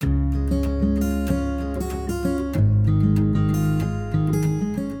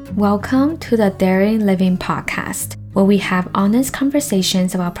Welcome to the Daring Living podcast, where we have honest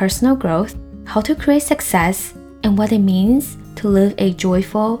conversations about personal growth, how to create success, and what it means to live a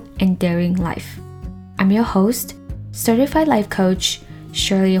joyful and daring life. I'm your host, certified life coach,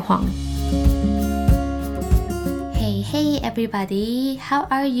 Shirley Huang. Hey everybody, how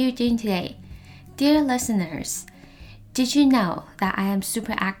are you doing today? Dear listeners, did you know that I am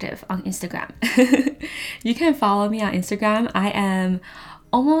super active on Instagram? You can follow me on Instagram. I am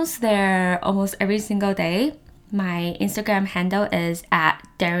almost there almost every single day. My Instagram handle is at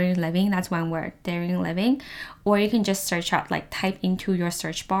Daring Living. That's one word, Daring Living. Or you can just search out, type into your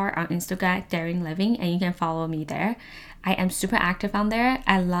search bar on Instagram, Daring Living, and you can follow me there. I am super active on there.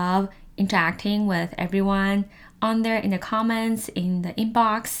 I love interacting with everyone on there in the comments, in the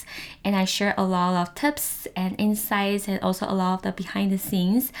inbox, and I share a lot of tips and insights and also a lot of the behind the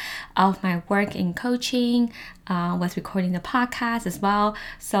scenes of my work in coaching, with recording the podcast as well.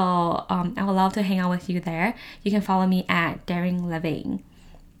 So I would love to hang out with you there. You can follow me at Daring Living.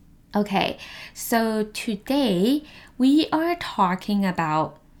 Okay, so today we are talking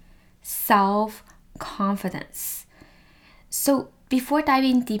about self-confidence. So before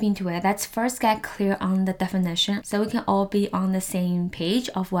diving deep into it, let's first get clear on the definition so we can all be on the same page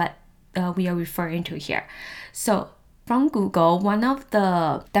of what we are referring to here. So from Google, one of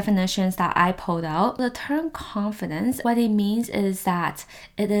the definitions that I pulled out, the term confidence, what it means is that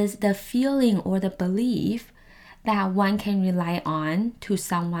it is the feeling or the belief that one can rely on to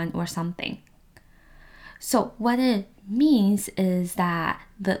someone or something. So what it means is that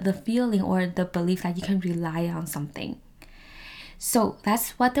the feeling or the belief that you can rely on something. So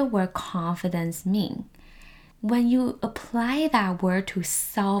that's what the word confidence means. When you apply that word to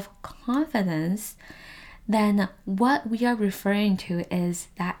self-confidence, then what we are referring to is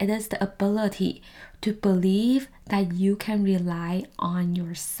that it is the ability to believe that you can rely on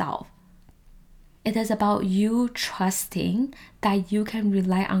yourself. It is about you trusting that you can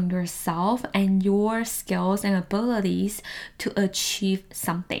rely on yourself and your skills and abilities to achieve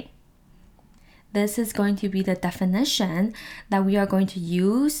something. This is going to be the definition that we are going to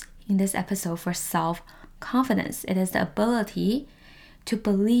use in this episode for self-confidence. It is the ability to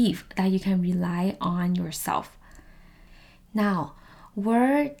believe that you can rely on yourself. Now,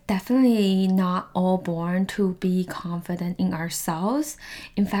 we're definitely not all born to be confident in ourselves.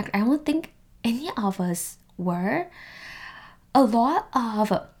 In fact, I don't think any of us were. A lot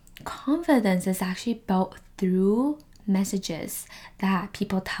of confidence is actually built through messages that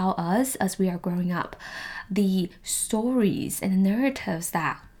people tell us as we are growing up, the stories and the narratives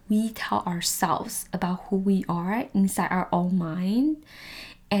that we tell ourselves about who we are inside our own mind,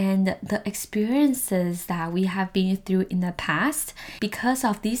 and the experiences that we have been through in the past. Because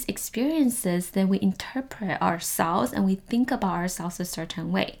of these experiences, then we interpret ourselves and we think about ourselves a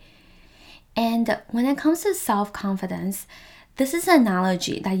certain way. And when it comes to self-confidence, this is an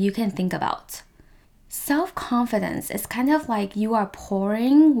analogy that you can think about. Self-confidence is kind of like you are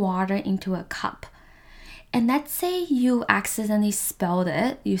pouring water into a cup. And let's say you accidentally spilled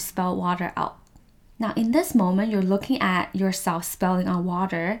it, you spilled water out. Now in this moment, you're looking at yourself spilling on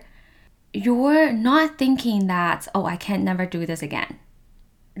water. You're not thinking that, I can never do this again,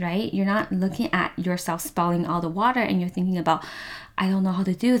 right? You're not looking at yourself spilling all the water and you're thinking about, I don't know how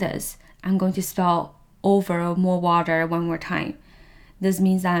to do this. I'm going to spill over more water one more time. This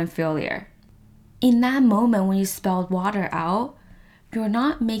means that I'm a failure. In that moment when you spilled water out, you're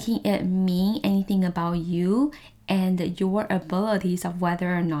not making it mean anything about you and your abilities of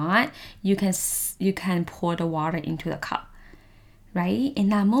whether or not you can pour the water into the cup, right? In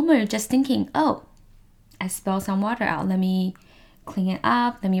that moment, you're just thinking, I spilled some water out. Let me clean it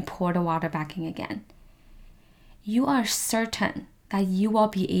up. Let me pour the water back in again. You are certain that you will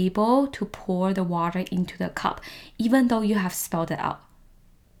be able to pour the water into the cup, even though you have spilled it out.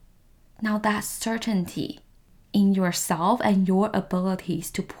 Now that certainty in yourself and your abilities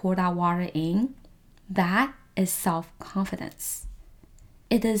to pour that water in, that is self-confidence.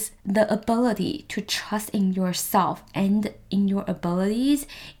 It is the ability to trust in yourself and in your abilities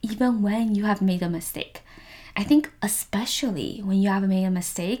even when you have made a mistake. I think especially when you have made a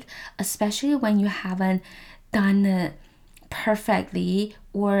mistake, especially when you haven't done it perfectly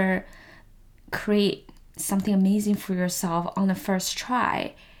or create something amazing for yourself on the first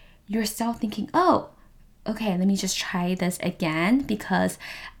try, you're still thinking, okay, let me just try this again because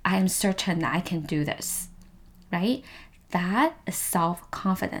I am certain that I can do this, right? That is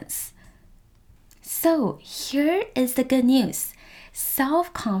self-confidence. So here is the good news.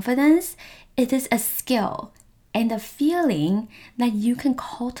 Self-confidence, it is a skill and a feeling that you can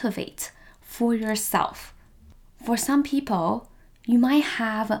cultivate for yourself. For some people, You might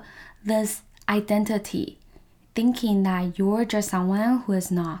have this identity thinking that you're just someone who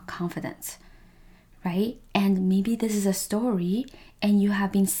is not confident, right? And maybe this is a story and you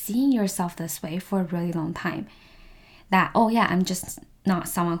have been seeing yourself this way for a really long time. That, oh yeah, I'm just not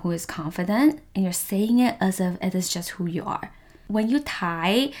someone who is confident, and you're saying it as if it is just who you are. When you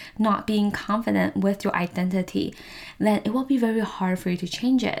tie not being confident with your identity, then it will be very hard for you to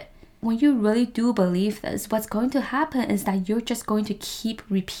change it. When you really do believe this, what's going to happen is that you're just going to keep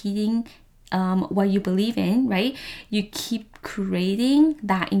repeating what you believe in, right? You keep creating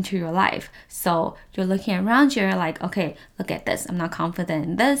that into your life. So you're looking around, you're like, okay, look at this. I'm not confident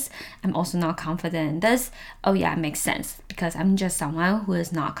in this. I'm also not confident in this. Oh yeah, it makes sense because I'm just someone who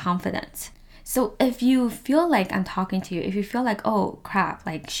is not confident. So if you feel like I'm talking to you, if you feel like, oh crap,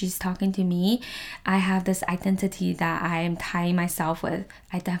 like she's talking to me, I have this identity that I am tying myself with.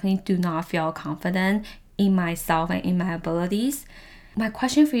 I definitely do not feel confident in myself and in my abilities. My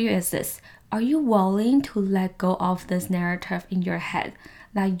question for you is this: are you willing to let go of this narrative in your head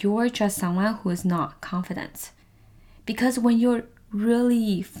that you're just someone who is not confident? Because when you're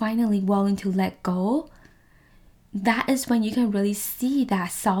really finally willing to let go, that is when you can really see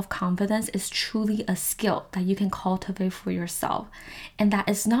that self-confidence is truly a skill that you can cultivate for yourself. And that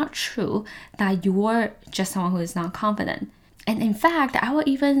is not true that you're just someone who is not confident. And in fact, I will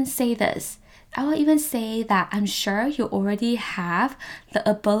even say this. I will even say that I'm sure you already have the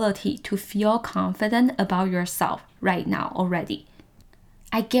ability to feel confident about yourself right now already.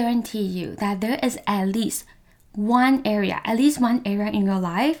 I guarantee you that there is at least one area in your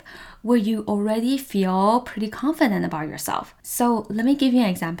life where you already feel pretty confident about yourself. So let me give you an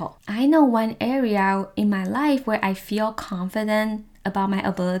example. I know one area in my life where I feel confident about my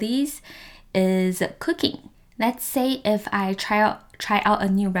abilities is cooking. Let's say if I try out a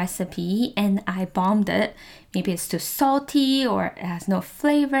new recipe and I bombed it, maybe it's too salty or it has no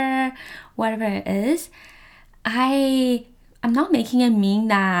flavor, whatever it is, I'm not making it mean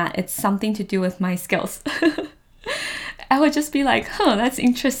that it's something to do with my skills. I would just be like, that's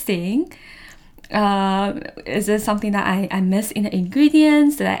interesting. Is it something that I miss in the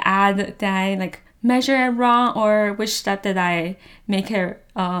ingredients? Did I add, did I like measure it wrong? Or which step did I make it,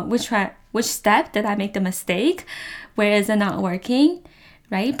 which step did I make the mistake? Where is it not working?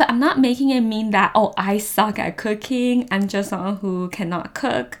 Right? But I'm not making it mean that, oh, I suck at cooking. I'm just someone who cannot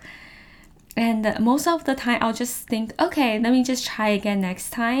cook. And most of the time, I'll just think, okay, let me just try again next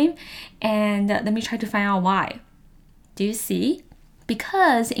time. And let me try to find out why. Do you see?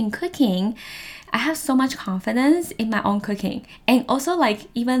 Because in cooking, I have so much confidence in my own cooking. And also, like,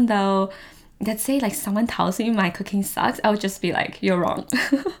 even though, let's say, like, someone tells me my cooking sucks, I would just be like, you're wrong.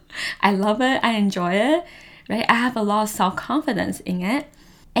 I love it. I enjoy it. Right? I have a lot of self-confidence in it.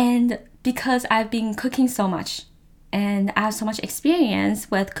 And because I've been cooking so much and I have so much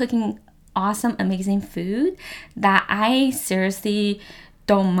experience with cooking awesome, amazing food, that I seriously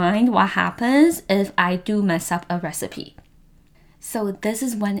don't mind what happens if I do mess up a recipe. So this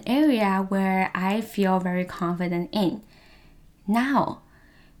is one area where I feel very confident in. Now,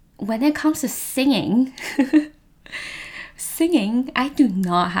 when it comes to singing, I do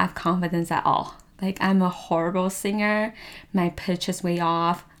not have confidence at all. Like, I'm a horrible singer. My pitch is way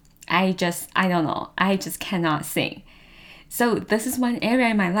off. I don't know. I just cannot sing. So this is one area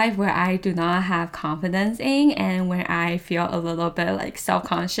in my life where I do not have confidence in, and where I feel a little bit like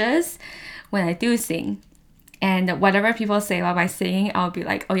self-conscious when I do sing. And whatever people say about my singing, I'll be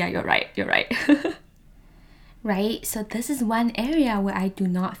like, oh yeah, you're right. Right? So this is one area where I do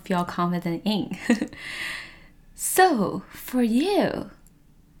not feel confident in. So for you,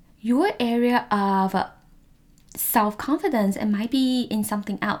 your area of self-confidence, it might be in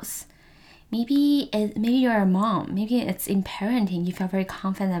something else. Maybe you're a mom. Maybe it's in parenting. You feel very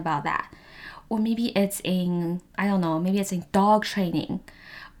confident about that. Or maybe it's in, I don't know, maybe it's in dog training.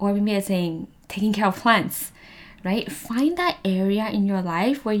 Or maybe it's in taking care of plants, right? Find that area in your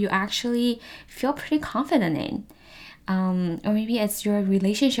life where you actually feel pretty confident in. Or maybe it's your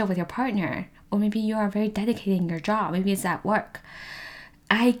relationship with your partner. Or maybe you are very dedicated in your job. Maybe it's at work.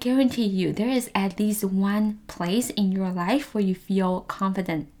 I guarantee you there is at least one place in your life where you feel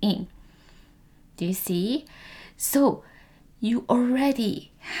confident in. Do you see? So you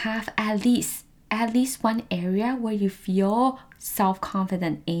already have at least one area where you feel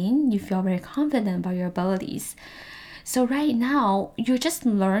self-confident in. You feel very confident about your abilities. So right now, you're just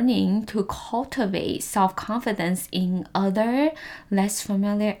learning to cultivate self-confidence in other less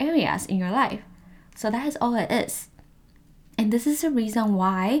familiar areas in your life. So that is all it is. And this is the reason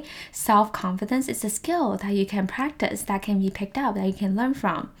why self-confidence is a skill that you can practice, that can be picked up, that you can learn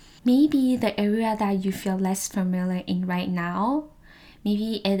from. Maybe the area that you feel less familiar in right now,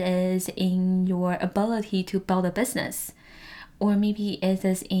 maybe it is in your ability to build a business, or maybe it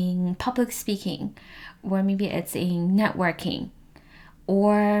is in public speaking, or maybe it's in networking,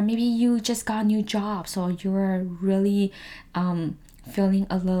 or maybe you just got a new job, so you're really feeling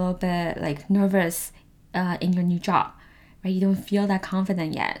a little bit like nervous in your new job, right? You don't feel that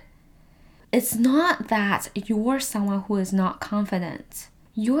confident yet. It's not that you're someone who is not confident.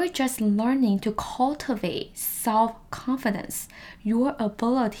 You're just learning to cultivate self-confidence, your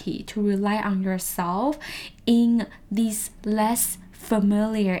ability to rely on yourself in these less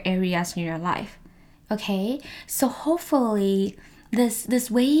familiar areas in your life. Okay, so hopefully this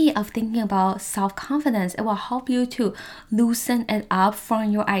way of thinking about self-confidence, it will help you to loosen it up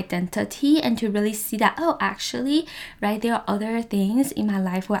from your identity and to really see that, oh, actually, right, there are other things in my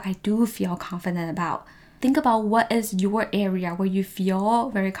life where I do feel confident about. Think about what is your area where you feel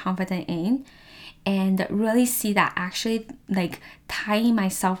very confident in, and really see that actually like tying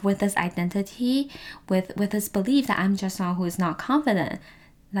myself with this identity, with this belief that I'm just someone who is not confident,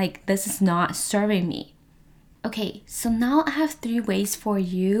 like this is not serving me. Okay, so now I have 3 ways for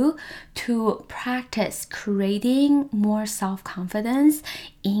you to practice creating more self-confidence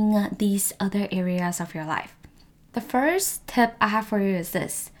in these other areas of your life. The first tip I have for you is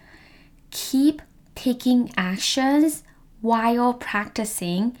this: keep taking actions while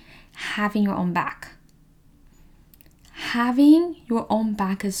practicing having your own back. Having your own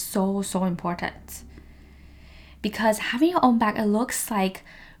back is so important, because having your own back, it looks like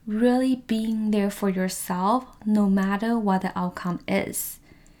really being there for yourself no matter what the outcome is.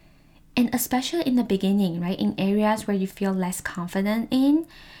 And especially in the beginning, right, in areas where you feel less confident in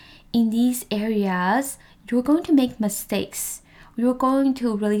these areas, you're going to make mistakes. You're going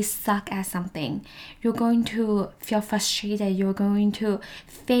to really suck at something. You're going to feel frustrated. You're going to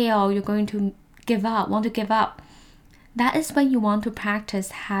fail. You're going to want to give up. That is when you want to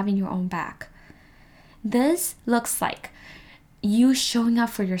practice having your own back. This looks like you showing up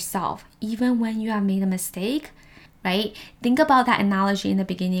for yourself even when you have made a mistake, right? Think about that analogy in the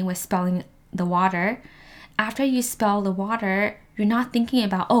beginning with spilling the water. After you spill the water, you're not thinking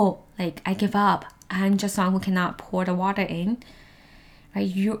about, oh, like I give up, I'm just someone who cannot pour the water in, right?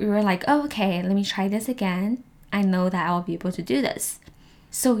 You're like, oh, okay, let me try this again. I know that I'll be able to do this.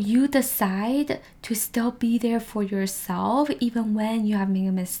 So you decide to still be there for yourself even when you have made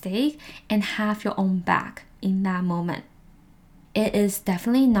a mistake, and have your own back in that moment. It is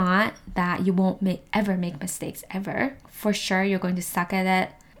definitely not that you won't ever make mistakes ever. For sure, you're going to suck at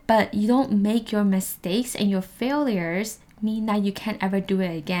it. But you don't make your mistakes and your failures mean that you can't ever do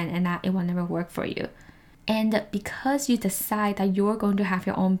it again and that it will never work for you. And because you decide that you're going to have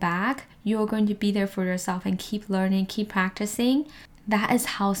your own back, you're going to be there for yourself and keep learning, keep practicing, that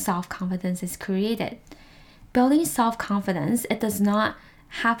is how self-confidence is created. Building self-confidence, it does not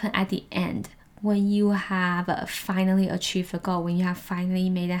happen at the end. When you have finally achieved a goal, when you have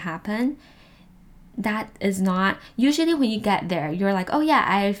finally made it happen, that is not, usually when you get there, you're like, oh yeah,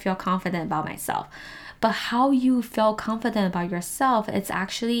 I feel confident about myself. But how you feel confident about yourself, it's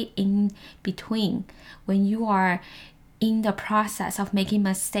actually in between. When you are in the process of making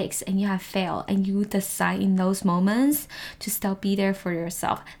mistakes and you have failed, and you decide in those moments to still be there for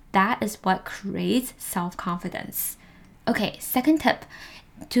yourself, that is what creates self-confidence. Okay, second tip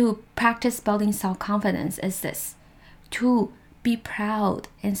to practice building self-confidence is this: to be proud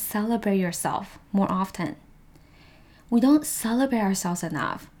and celebrate yourself more often. We don't celebrate ourselves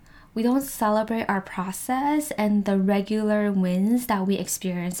enough. We don't celebrate our process and the regular wins that we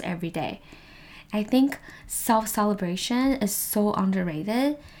experience every day. I think self-celebration is so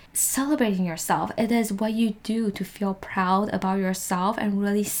underrated. Celebrating yourself, it is what you do to feel proud about yourself and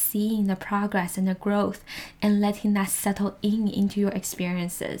really seeing the progress and the growth and letting that settle into your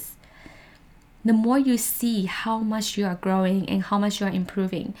experiences. The more you see how much you are growing and how much you are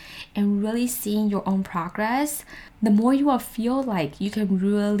improving and really seeing your own progress, the more you will feel like you can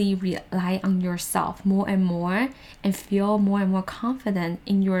really rely on yourself more and more and feel more and more confident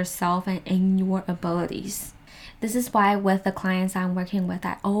in yourself and in your abilities. This is why with the clients I'm working with,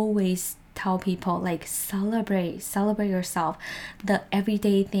 I always tell people, like, celebrate yourself, the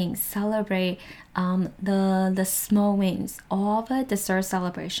everyday things, celebrate the small wins. All of it deserves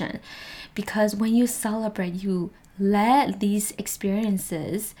celebration, because when you celebrate, you let these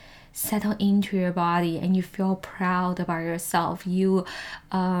experiences settle into your body and you feel proud about yourself. You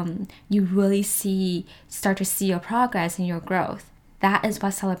really start to see your progress and your growth. That is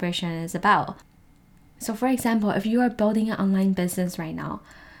what celebration is about. So for example, if you are building an online business right now,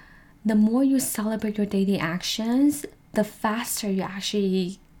 the more you celebrate your daily actions, the faster you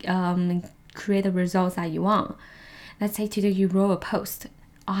actually create the results that you want. Let's say today you wrote a post.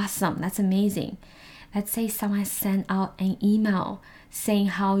 Awesome, that's amazing. Let's say someone sent out an email saying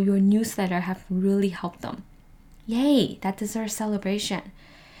how your newsletter have really helped them. Yay, that deserves celebration,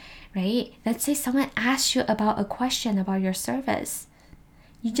 right? Let's say someone asked you about a question about your service.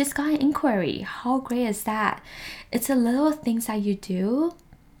 You just got an inquiry. How great is that? It's the little things that you do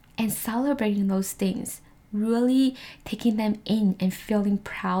and celebrating those things, really taking them in and feeling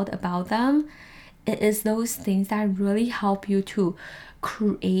proud about them. It is those things that really help you to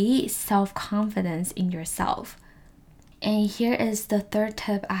create self-confidence in yourself. And here is the third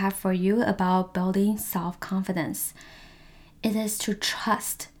tip I have for you about building self-confidence. It is to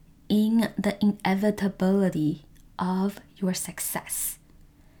trust in the inevitability of your success.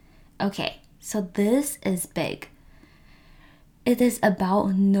 Okay, so this is big. It is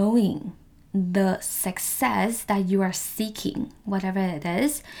about knowing the success that you are seeking, whatever it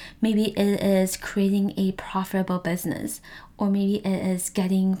is. Maybe it is creating a profitable business, or maybe it is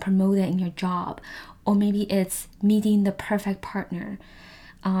getting promoted in your job, or maybe it's meeting the perfect partner.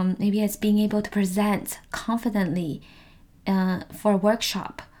 Maybe it's being able to present confidently for a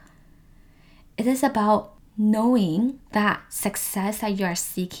workshop. It is about knowing that success that you are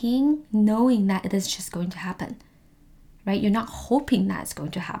seeking, knowing that it is just going to happen, right? You're not hoping that it's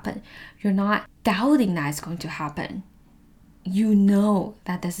going to happen. You're not doubting that it's going to happen. You know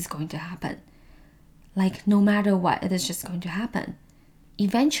that this is going to happen. Like no matter what, it is just going to happen.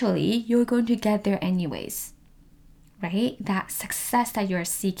 Eventually, you're going to get there anyways, right? That success that you're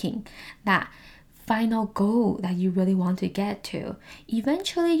seeking, that final goal that you really want to get to,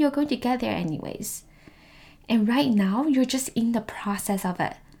 eventually you're going to get there anyways. And right now, you're just in the process of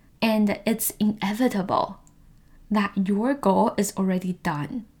it. And it's inevitable that your goal is already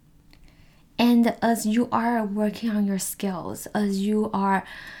done. And as you are working on your skills, as you are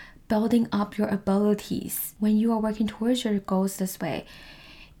building up your abilities, when you are working towards your goals this way,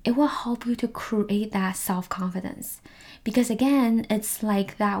 it will help you to create that self-confidence. Because again, it's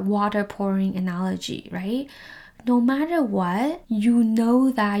like that water pouring analogy, right? No matter what, you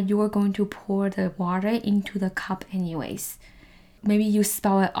know that you're going to pour the water into the cup anyways. Maybe you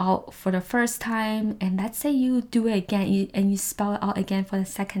spell it out for the first time, and let's say you do it again and you spell it out again for the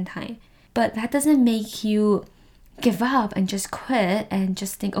second time. But that doesn't make you give up and just quit and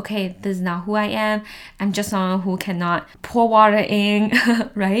just think, okay, this is not who I am. I'm just someone who cannot pour water in,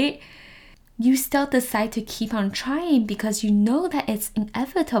 right? You still decide to keep on trying because you know that it's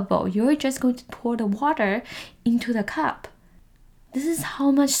inevitable. You're just going to pour the water into the cup. This is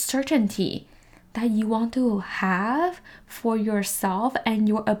how much certainty that you want to have for yourself and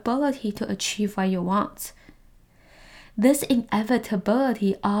your ability to achieve what you want. This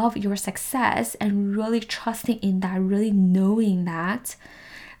inevitability of your success and really trusting in that, really knowing that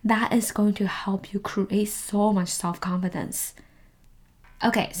is going to help you create so much self-confidence.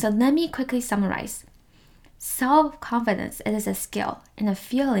 Okay, so let me quickly summarize. Self-confidence is a skill and a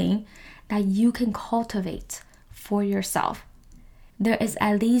feeling that you can cultivate for yourself. There is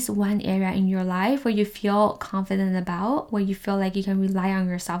at least one area in your life where you feel confident about, where you feel like you can rely on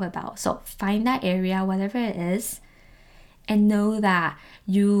yourself about. So find that area, whatever it is, and know that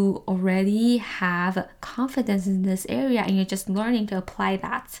you already have confidence in this area and you're just learning to apply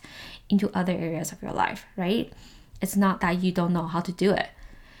that into other areas of your life, right? It's not that you don't know how to do it.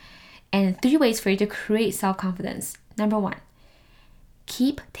 And 3 ways for you to create self-confidence. Number 1,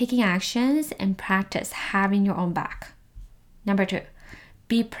 keep taking actions and practice having your own back. Number 2,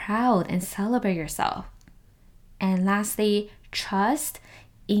 be proud and celebrate yourself. And lastly, trust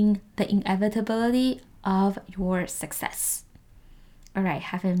in the inevitability of your success. All right,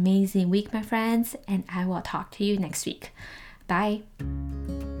 have an amazing week, my friends, and I will talk to you next week. Bye.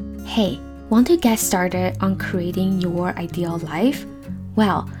 Hey, want to get started on creating your ideal life?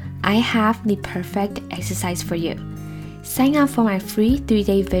 Well, I have the perfect exercise for you. Sign up for my free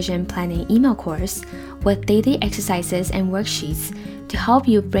 3-day vision planning email course with daily exercises and worksheets to help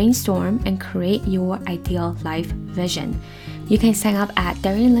you brainstorm and create your ideal life vision. You can sign up at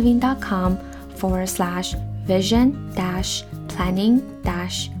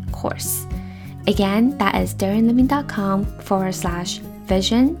darrenleving.com/vision-planning-course. Again, that is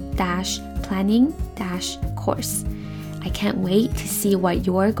darrenleving.com/vision-planning-course. I can't wait to see what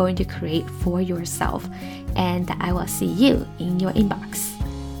you're going to create for yourself, and I will see you in your inbox.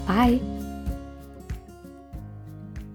 Bye.